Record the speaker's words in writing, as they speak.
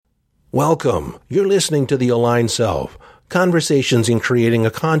Welcome. You're listening to The Aligned Self, conversations in creating a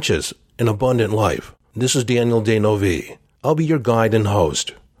conscious and abundant life. This is Daniel D'Neuville. I'll be your guide and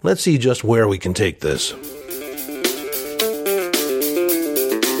host. Let's see just where we can take this.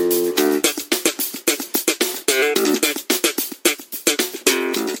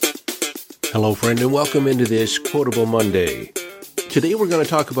 Hello, friend, and welcome into this Quotable Monday. Today we're going to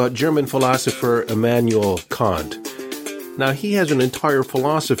talk about German philosopher Immanuel Kant. Now, he has an entire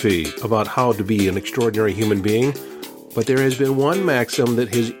philosophy about how to be an extraordinary human being, but there has been one maxim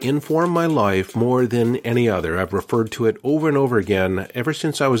that has informed my life more than any other. I've referred to it over and over again ever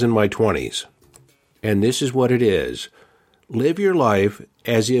since I was in my 20s. And this is what it is. Live your life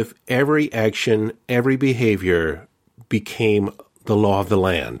as if every action, every behavior became the law of the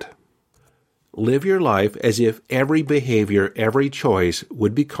land. Live your life as if every behavior, every choice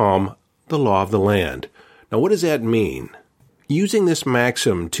would become the law of the land. Now, what does that mean? Using this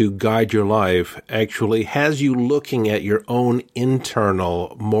maxim to guide your life actually has you looking at your own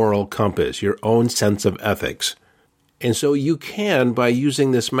internal moral compass, your own sense of ethics. And so you can, by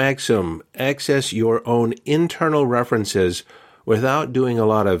using this maxim, access your own internal references without doing a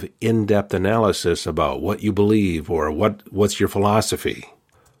lot of in-depth analysis about what you believe or what's your philosophy.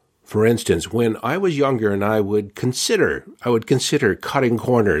 For instance, when I was younger and I would consider cutting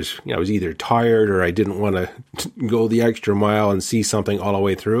corners. I was either tired or I didn't want to go the extra mile and see something all the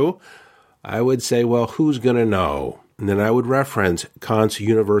way through. I would say, well, who's going to know? And then I would reference Kant's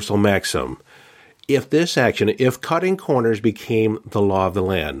universal maxim. If cutting corners became the law of the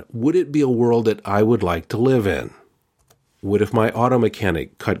land, would it be a world that I would like to live in? What if my auto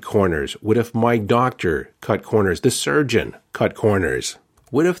mechanic cut corners? What if my doctor cut corners? The surgeon cut corners?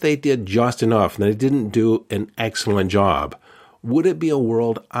 What if they did just enough and they didn't do an excellent job? Would it be a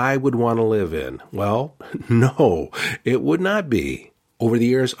world I would want to live in? Well, no, it would not be. Over the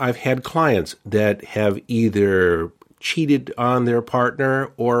years, I've had clients that have either cheated on their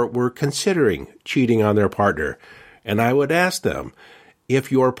partner or were considering cheating on their partner. And I would ask them,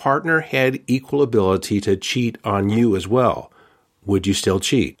 if your partner had equal ability to cheat on you as well, would you still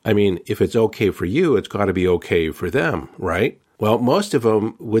cheat? I mean, if it's okay for you, it's got to be okay for them, right? Well, most of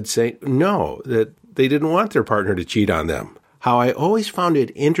them would say no, that they didn't want their partner to cheat on them. How I always found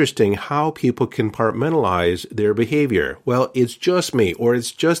it interesting how people compartmentalize their behavior. Well, it's just me, or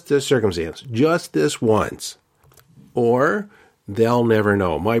it's just this circumstance, just this once. Or they'll never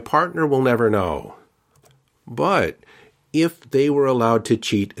know. My partner will never know. But if they were allowed to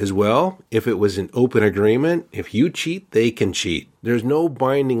cheat as well, if it was an open agreement, if you cheat, they can cheat. There's no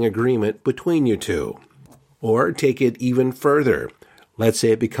binding agreement between you two. Or take it even further. Let's say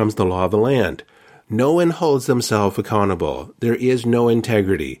it becomes the law of the land. No one holds themselves accountable. There is no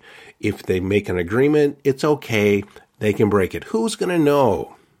integrity. If they make an agreement, it's okay. They can break it. Who's going to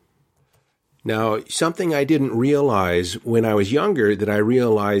know? Now, something I didn't realize when I was younger that I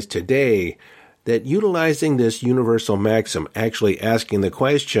realized today, that utilizing this universal maxim, actually asking the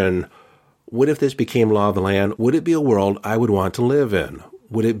question, what if this became law of the land? Would it be a world I would want to live in?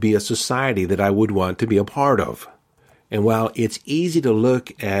 Would it be a society that I would want to be a part of? And while it's easy to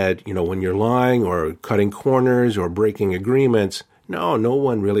look at, when you're lying or cutting corners or breaking agreements, no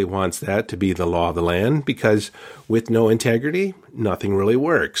one really wants that to be the law of the land, because with no integrity, nothing really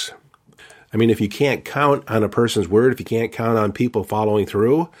works. I mean, if you can't count on a person's word, if you can't count on people following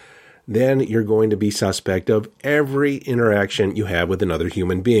through, then you're going to be suspect of every interaction you have with another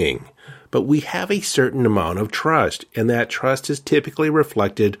human being. But we have a certain amount of trust, and that trust is typically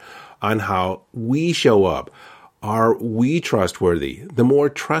reflected on how we show up. Are we trustworthy? The more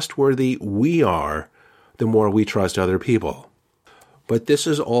trustworthy we are, the more we trust other people. But this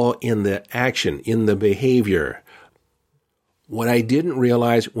is all in the action, in the behavior. What I didn't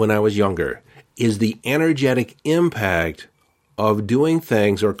realize when I was younger is the energetic impact of doing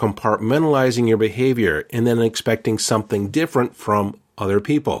things or compartmentalizing your behavior and then expecting something different from other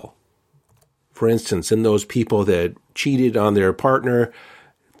people. For instance, in those people that cheated on their partner,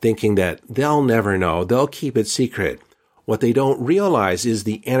 thinking that they'll never know, they'll keep it secret. What they don't realize is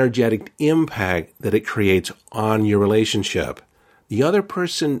the energetic impact that it creates on your relationship. The other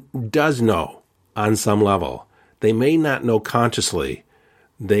person does know on some level. They may not know consciously.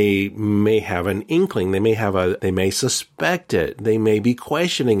 They may have an inkling. They may suspect it. They may be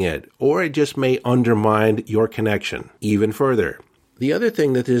questioning it, or it just may undermine your connection even further. The other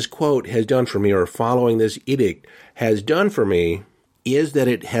thing that this quote has done for me, or following this edict has done for me, is that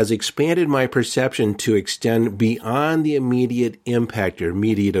it has expanded my perception to extend beyond the immediate impact or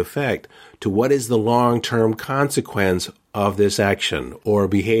immediate effect to what is the long-term consequence of this action or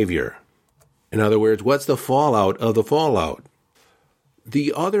behavior. In other words, what's the fallout of the fallout?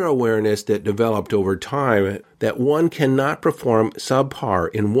 The other awareness that developed over time that one cannot perform subpar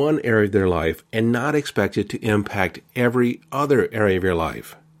in one area of their life and not expect it to impact every other area of your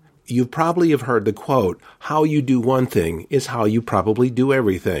life. You probably have heard the quote, "How you do one thing is how you probably do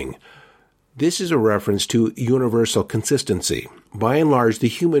everything." This is a reference to universal consistency. By and large, the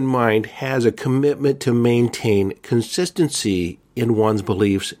human mind has a commitment to maintain consistency in one's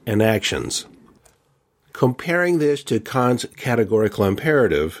beliefs and actions. Comparing this to Kant's categorical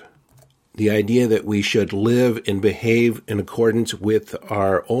imperative, the idea that we should live and behave in accordance with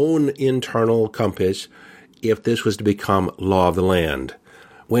our own internal compass if this was to become law of the land.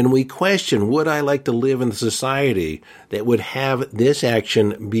 When we question, would I like to live in a society that would have this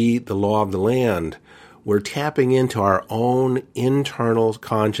action be the law of the land, we're tapping into our own internal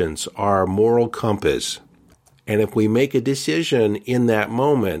conscience, our moral compass. And if we make a decision in that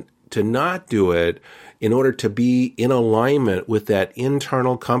moment to not do it, in order to be in alignment with that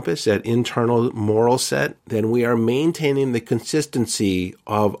internal compass, that internal moral set, then we are maintaining the consistency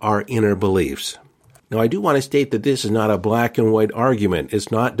of our inner beliefs. Now, I do want to state that this is not a black and white argument.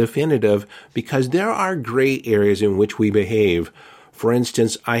 It's not definitive because there are gray areas in which we behave. For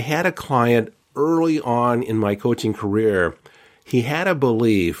instance, I had a client early on in my coaching career. He had a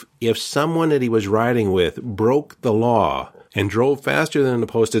belief if someone that he was riding with broke the law and drove faster than the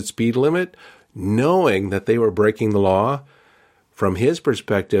posted speed limit, knowing that they were breaking the law, from his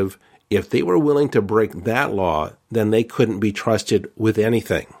perspective, if they were willing to break that law, then they couldn't be trusted with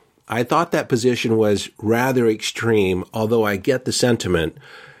anything. I thought that position was rather extreme, although I get the sentiment.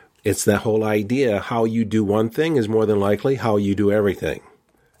 It's that whole idea, how you do one thing is more than likely how you do everything.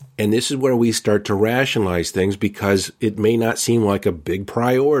 And this is where we start to rationalize things because it may not seem like a big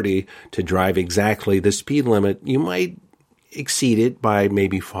priority to drive exactly the speed limit. You might exceed it by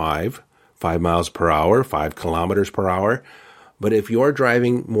maybe 5 miles per hour, 5 kilometers per hour. But if you're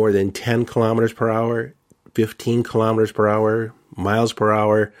driving more than 10 kilometers per hour, 15 kilometers per hour, miles per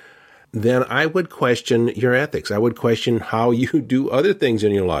hour, then I would question your ethics. I would question how you do other things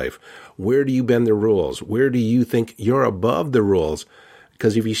in your life. Where do you bend the rules? Where do you think you're above the rules?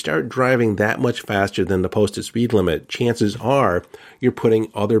 Because if you start driving that much faster than the posted speed limit, chances are you're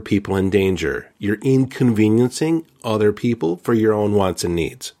putting other people in danger. You're inconveniencing other people for your own wants and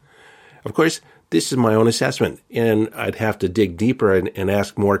needs. Of course, this is my own assessment, and I'd have to dig deeper and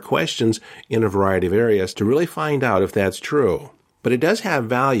ask more questions in a variety of areas to really find out if that's true. But it does have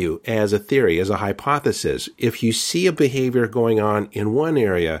value as a theory, as a hypothesis. If you see a behavior going on in one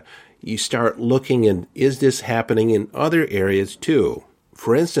area, you start looking and is this happening in other areas too?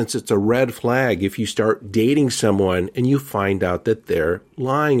 For instance, it's a red flag if you start dating someone and you find out that they're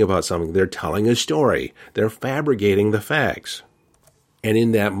lying about something. They're telling a story. They're fabricating the facts. And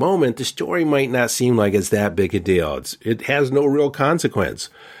in that moment, the story might not seem like it's that big a deal. It has no real consequence.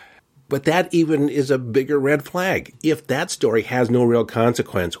 But that even is a bigger red flag. If that story has no real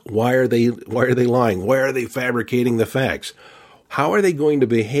consequence, why are they lying? Why are they fabricating the facts? How are they going to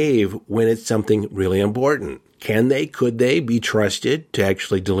behave when it's something really important? Could they be trusted to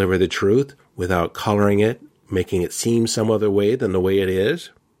actually deliver the truth without coloring it, making it seem some other way than the way it is?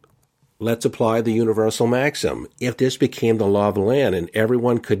 Let's apply the universal maxim. If this became the law of the land and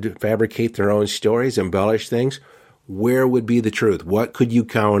everyone could fabricate their own stories, embellish things, where would be the truth? What could you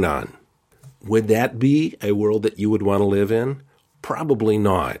count on? Would that be a world that you would want to live in? Probably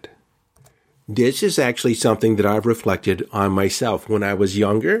not. This is actually something that I've reflected on myself. When I was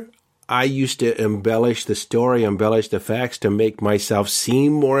younger, I used to embellish the story, embellish the facts to make myself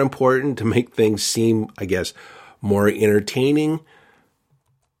seem more important, to make things seem, I guess, more entertaining.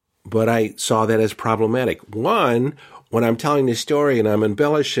 But I saw that as problematic. One, when I'm telling the story and I'm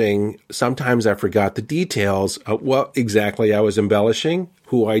embellishing, sometimes I forgot the details of what exactly I was embellishing,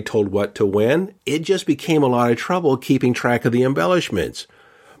 who I told what to when. It just became a lot of trouble keeping track of the embellishments.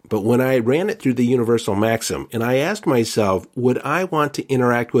 But when I ran it through the universal maxim and I asked myself, would I want to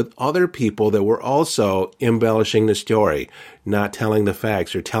interact with other people that were also embellishing the story, not telling the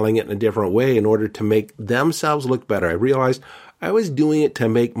facts or telling it in a different way in order to make themselves look better? I realized I was doing it to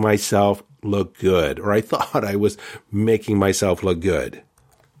make myself look good, or I thought I was making myself look good.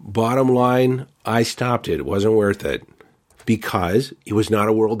 Bottom line, I stopped it. It wasn't worth it because it was not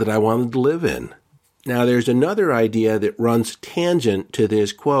a world that I wanted to live in. Now, there's another idea that runs tangent to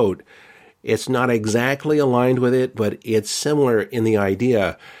this quote. It's not exactly aligned with it, but it's similar in the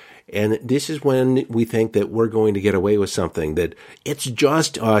idea. And this is when we think that we're going to get away with something, that it's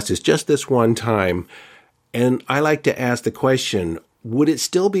just us, it's just this one time. And I like to ask the question, would it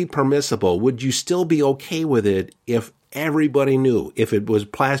still be permissible? Would you still be okay with it if everybody knew, if it was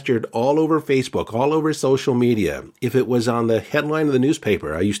plastered all over Facebook, all over social media, if it was on the headline of the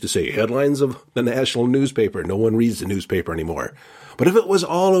newspaper, I used to say headlines of the national newspaper. No one reads the newspaper anymore. But if it was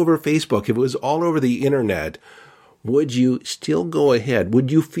all over Facebook, if it was all over the internet, would you still go ahead?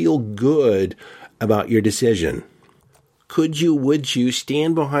 Would you feel good about your decision? Would you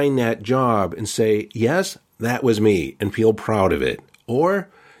stand behind that job and say, yes, that was me, and feel proud of it? Or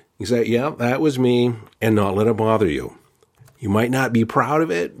you say, yeah, that was me, and not let it bother you. You might not be proud of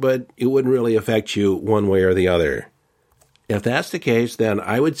it, but it wouldn't really affect you one way or the other. If that's the case, then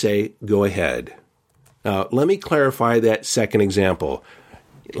I would say go ahead. Now, let me clarify that second example.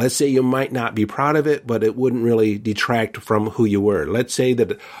 Let's say you might not be proud of it, but it wouldn't really detract from who you were. Let's say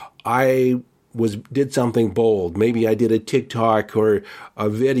that I did something bold. Maybe I did a TikTok or a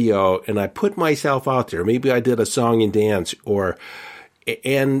video, and I put myself out there. Maybe I did a song and dance,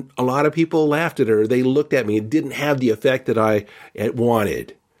 and a lot of people laughed at it, or they looked at me. It didn't have the effect that I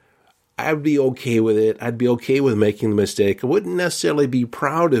wanted. I'd be okay with it. I'd be okay with making the mistake. I wouldn't necessarily be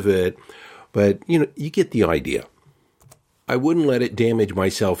proud of it, but you get the idea. I wouldn't let it damage my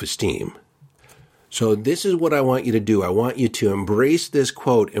self-esteem. So this is what I want you to do. I want you to embrace this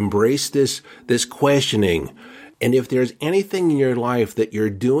quote, embrace this questioning. And if there's anything in your life that you're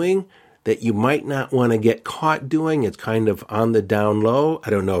doing that you might not want to get caught doing, it's kind of on the down low. I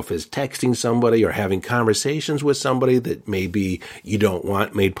don't know if it's texting somebody or having conversations with somebody that maybe you don't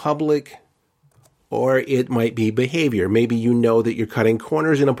want made public, or it might be behavior. Maybe you know that you're cutting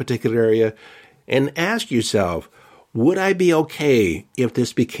corners in a particular area, and ask yourself, would I be okay if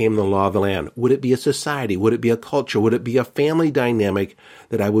this became the law of the land? Would it be a society? Would it be a culture? Would it be a family dynamic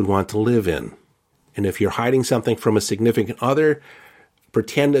that I would want to live in? And if you're hiding something from a significant other,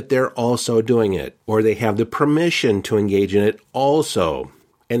 pretend that they're also doing it, or they have the permission to engage in it also.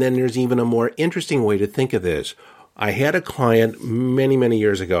 And then there's even a more interesting way to think of this. I had a client many, many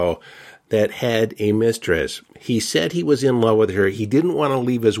years ago that had a mistress. He said he was in love with her. He didn't want to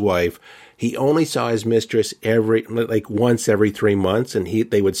leave his wife. He only saw his mistress once every 3 months, and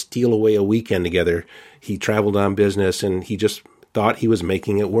they would steal away a weekend together. He traveled on business, and he just thought he was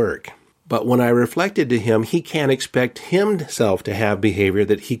making it work. But when I reflected to him, he can't expect himself to have behavior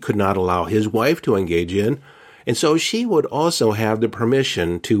that he could not allow his wife to engage in. And so she would also have the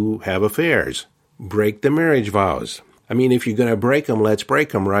permission to have affairs, break the marriage vows. I mean, if you're going to break them, let's break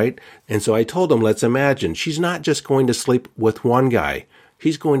them, right? And so I told him, let's imagine she's not just going to sleep with one guy.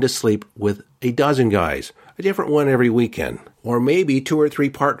 She's going to sleep with a dozen guys, a different one every weekend, or maybe 2 or 3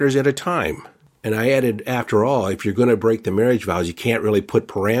 partners at a time. And I added, after all, if you're going to break the marriage vows, you can't really put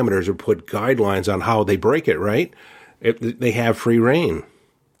parameters or put guidelines on how they break it, right? They have free reign.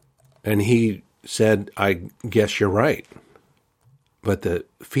 And he said, I guess you're right. But the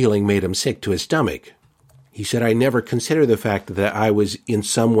feeling made him sick to his stomach. He said, I never considered the fact that I was in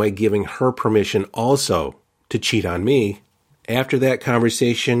some way giving her permission also to cheat on me. After that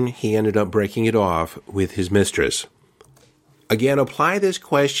conversation, he ended up breaking it off with his mistress. Again, apply this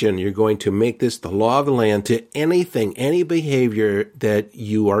question. You're going to make this the law of the land to anything, any behavior that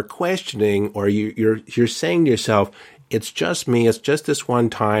you are questioning, or you're saying to yourself, it's just me, it's just this one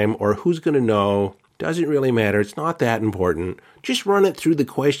time, or who's going to know? Doesn't really matter. It's not that important. Just run it through the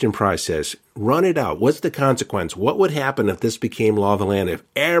question process. Run it out. What's the consequence? What would happen if this became law of the land? If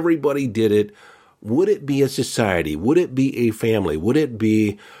everybody did it, would it be a society? Would it be a family? Would it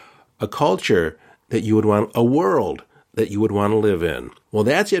be a culture that you would want, a world that you would want to live in? Well,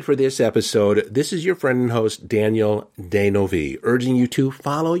 that's it for this episode. This is your friend and host, Daniel D'Neuville, urging you to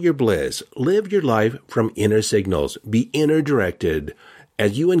follow your bliss. Live your life from inner signals. Be inner directed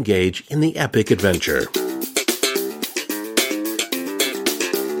as you engage in the epic adventure.